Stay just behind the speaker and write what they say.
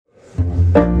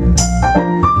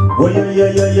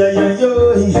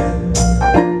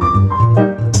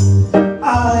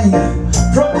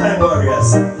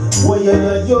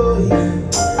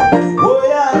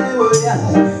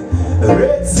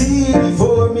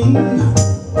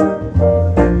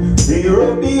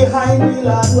Pharaoh behind me,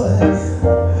 Lord.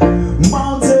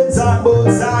 Mountains on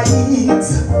both sides,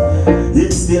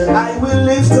 yet still I will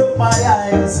lift up my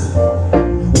eyes.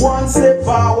 One step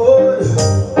forward,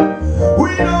 we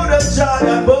know the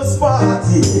Jordan must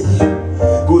party.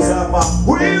 Cause I'm a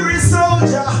weary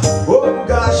soldier, oh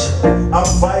gosh, I'm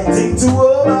fighting to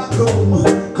overcome.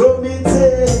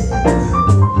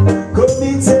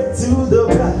 Committed to the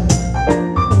path.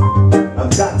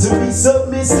 I've got to be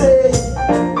submissive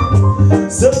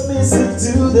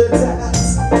to the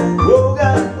task. Oh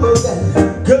God,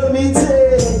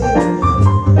 committed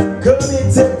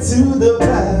to the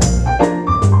path.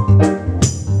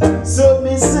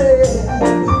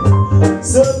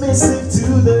 Submissive to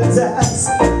the task.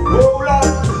 Oh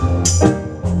Lord,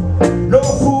 no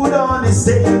food on his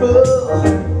table,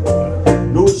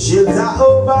 no shelter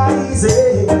over his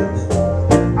head.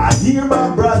 I hear my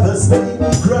brother's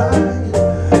baby cry.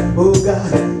 Oh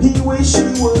God, he wish he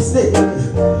was dead.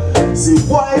 See,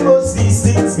 why must these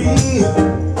things be?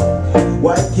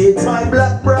 Why can't my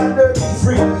black brother be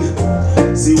free?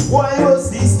 See, why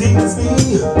must these things be?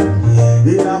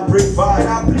 And I pray,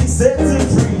 Father, please set him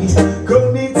free.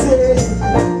 Committed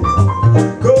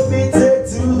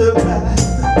to the path.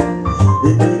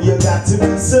 And then you got to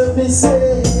be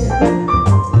submissive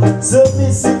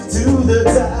to the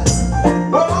task.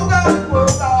 Oh God,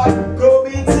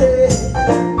 committed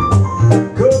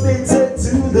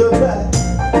to the path.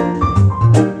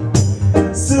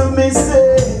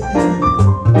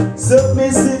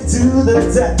 Submissive to the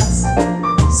task.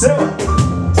 So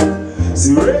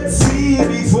Red Sea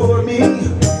before me,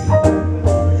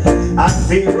 and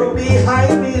Pharaoh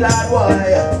behind me, Lord,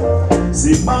 why?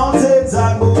 See mountains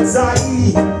on both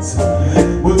sides,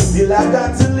 but still I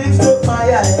got to lift up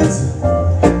my eyes.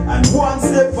 And one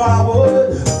step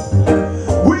forward,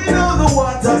 we know the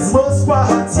waters must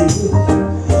party.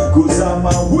 Cause I'm a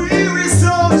weary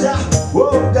soldier,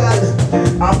 oh God,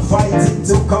 I'm fighting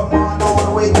to come on all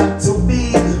the way, got to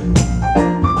be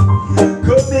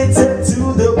committed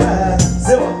to the path.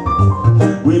 So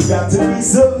we've got to be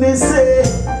submissive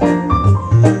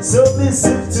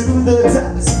to the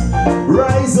task.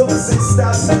 Rise up,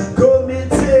 sisters,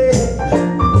 committed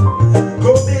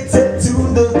to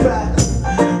the path.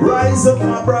 Rise up,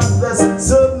 my brothers,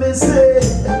 submissive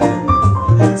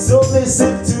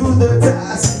to the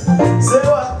task. Say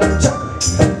what?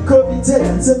 Committed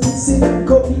and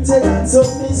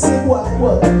submissive,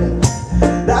 what?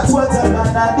 That's what I'm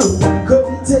gonna do.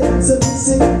 Committed and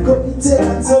submissive.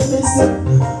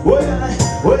 Oh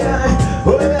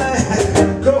yeah.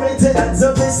 Committed and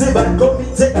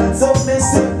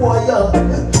submissive, warrior.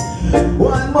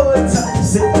 One more time,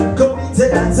 say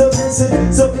committed and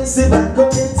submissive and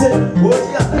committed,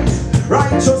 warrior.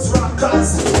 Righteous rockers,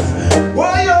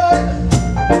 warrior.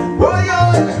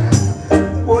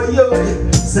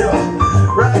 Say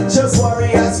righteous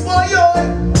warriors, warrior.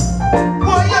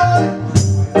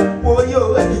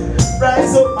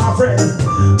 Rise up, my friend.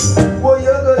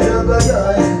 Warrior.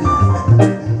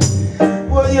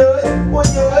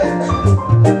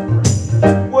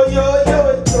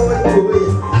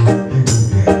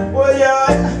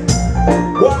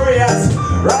 Warriors,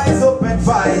 rise up and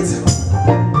fight.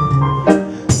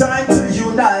 Time to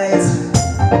unite.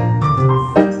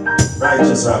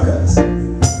 Righteous rockers.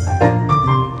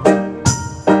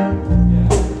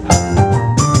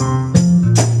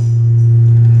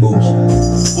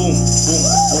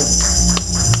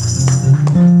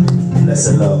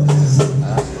 Blessed love.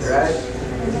 Right.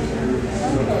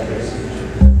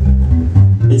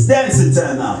 It's dancing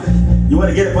time now. You want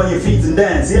to get up on your feet and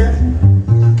dance, yeah?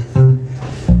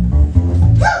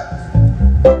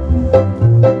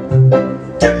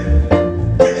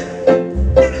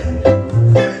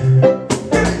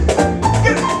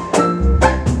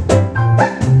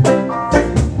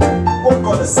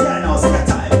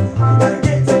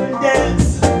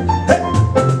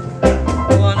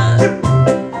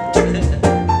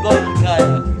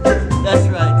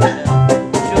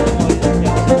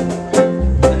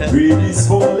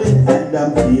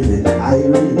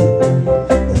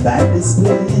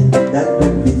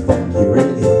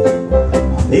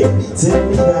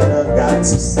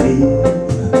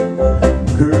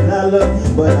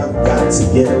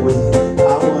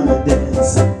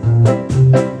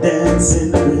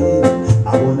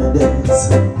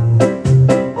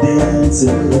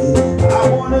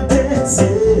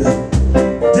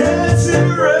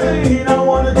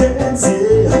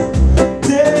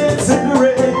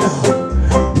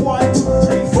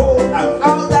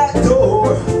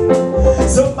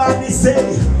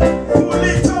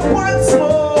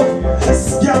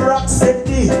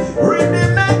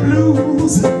 Rhythm and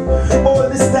blues.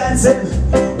 dancing.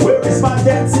 Where is my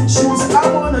dancing shoes?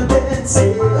 I wanna dance,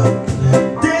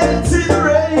 yeah. Dance in the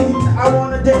rain, I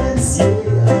wanna dance,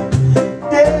 yeah.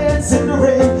 Dance in the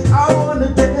rain, I wanna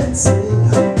dance,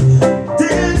 yeah.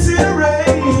 Dance in the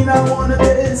rain, I wanna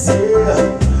dance, yeah.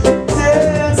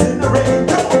 Dance in the rain,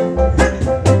 come on.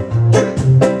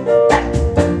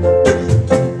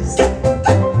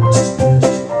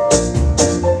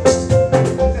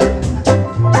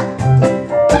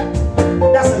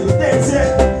 That's how you dance, yeah.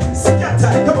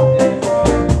 Scatter, come on.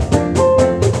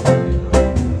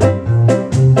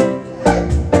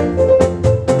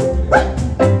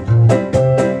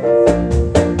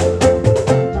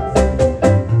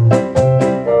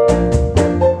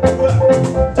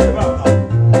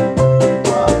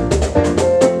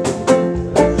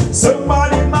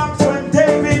 Somebody mocked when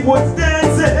David was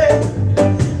dancing,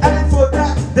 and for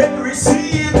that they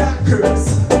received that curse.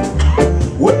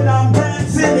 When I'm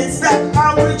dancing, it's that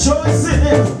I'm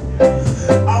rejoicing.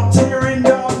 I'm tearing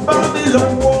down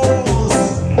Babylon walls,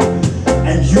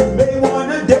 and you may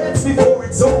wanna dance before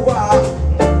it's over.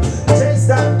 Taste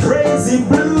that crazy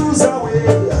blues away,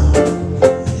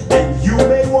 and you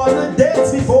may wanna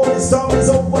dance before the song is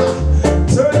over.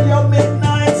 Turn your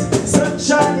midnight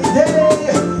sunshiny day.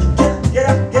 Get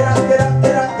up, get up, get up,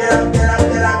 get up, get up, get up,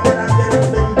 get up, get up, get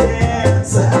up and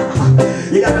dance.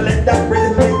 You gotta let that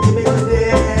rhythm make you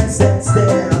dance, dance,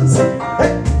 dance.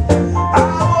 Hey, I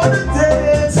wanna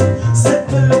dance, set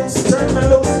me loose, turn me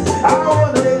loose. I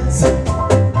wanna dance,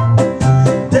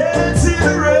 dance in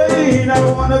the rain. I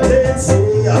wanna dance,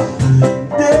 yeah.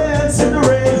 Dance in the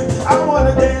rain. I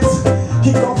wanna dance.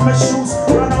 Kick off my shoes,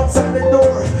 run outside the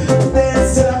door.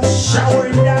 Dance till I'm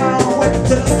showering down, wet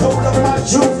to the sole of my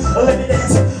shoes. Let me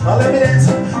dance, let me dance,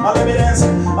 let me dance,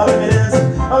 let me dance,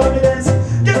 let me dance.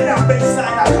 Give me that bass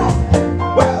line now, come on.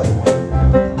 Wow.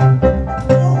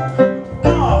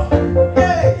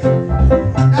 Hey.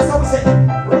 That's how we say,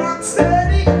 rock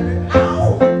steady.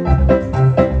 Ow.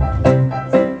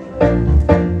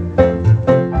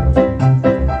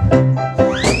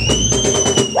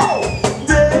 Whoa.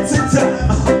 Dancing time,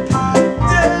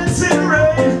 dancing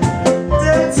rain,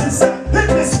 dancing time. Hit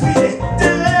me speedy,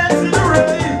 dance in the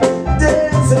rain,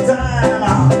 dancing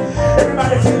time.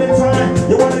 Everybody feeling fine.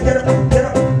 You wanna get up, get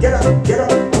up, get up, get up.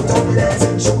 Put on your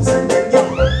dancing shoes and then go.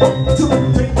 1, 2,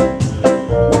 3.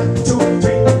 1, 2,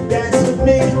 3. Dance with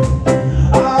me.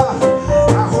 I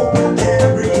hope you can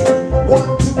agree. 1,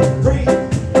 2, 3.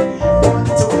 1,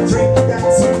 2, 3.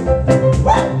 Dance with me.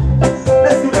 Woo!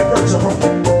 Let's do that version.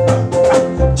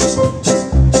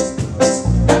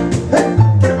 Hey,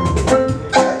 get up.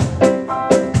 Hey.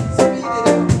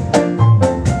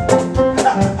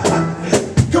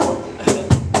 Come on.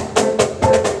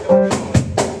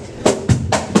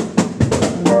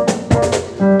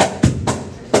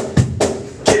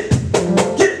 Get it,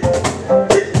 get it,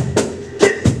 get it,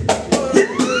 get it, get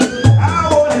it. I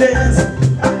wanna dance.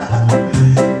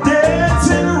 Dance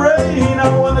in the rain, I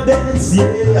wanna dance, yeah.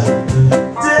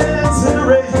 Dance in the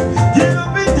rain, get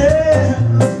up and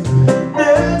dance.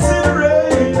 Dance in the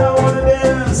rain, I wanna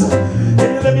dance.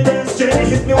 Hey, let me dance, Jenny,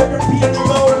 hit me with your piano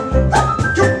motor.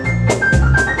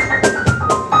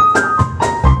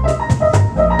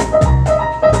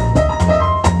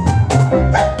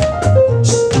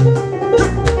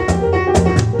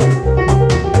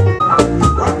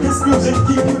 Rock this music,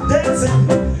 keep you dancing,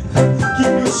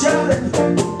 keep you shouting,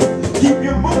 keep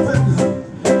you moving,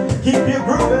 keep you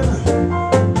grooving.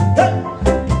 Hey,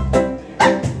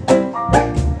 hey, hey.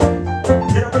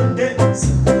 Get up and dance.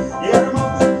 You gotta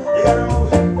move, you gotta move.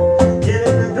 Get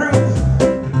in the groove.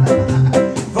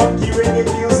 Funky reggae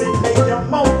music make you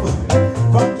move.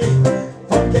 Funky,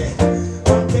 funky,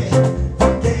 funky,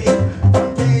 funky,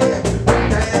 funky,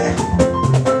 funky.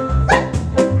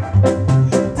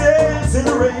 Dance in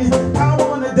the rain, I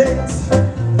wanna dance.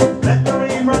 Let the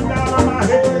rain run down on my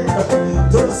head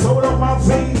to the sole of my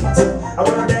feet. I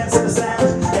wanna dance in the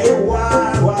sand. Hey,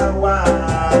 wild, wild,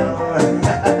 wild.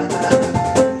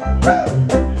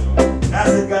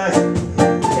 That's it, guys.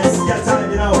 It's your time,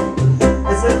 you know.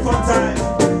 It's been a fun time.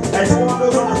 And to all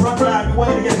those on the front line, we want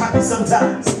you to get happy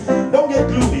sometimes. Don't get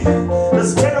gloomy.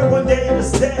 Just get up one day and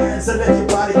just dance and let your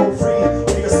body go free.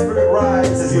 Let your spirit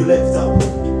rise as you lift up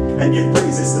and give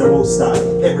praises to the Most High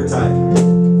every time.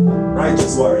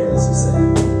 Righteous warriors, we say.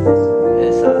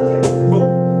 Yes, sir. Boom.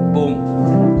 Boom.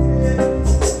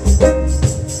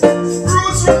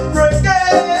 Roots from reggae.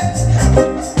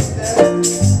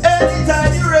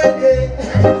 Anytime you're ready.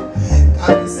 I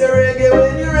can say reggae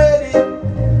when you're ready.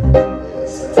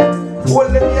 Hold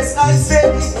the bass line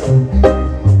steady.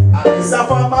 And it's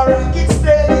up on my rocket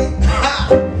steady.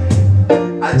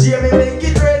 And Jaime make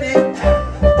it ready.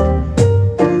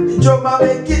 Drummer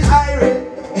make it irie.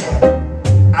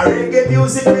 A reggae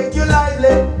music make you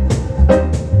lively.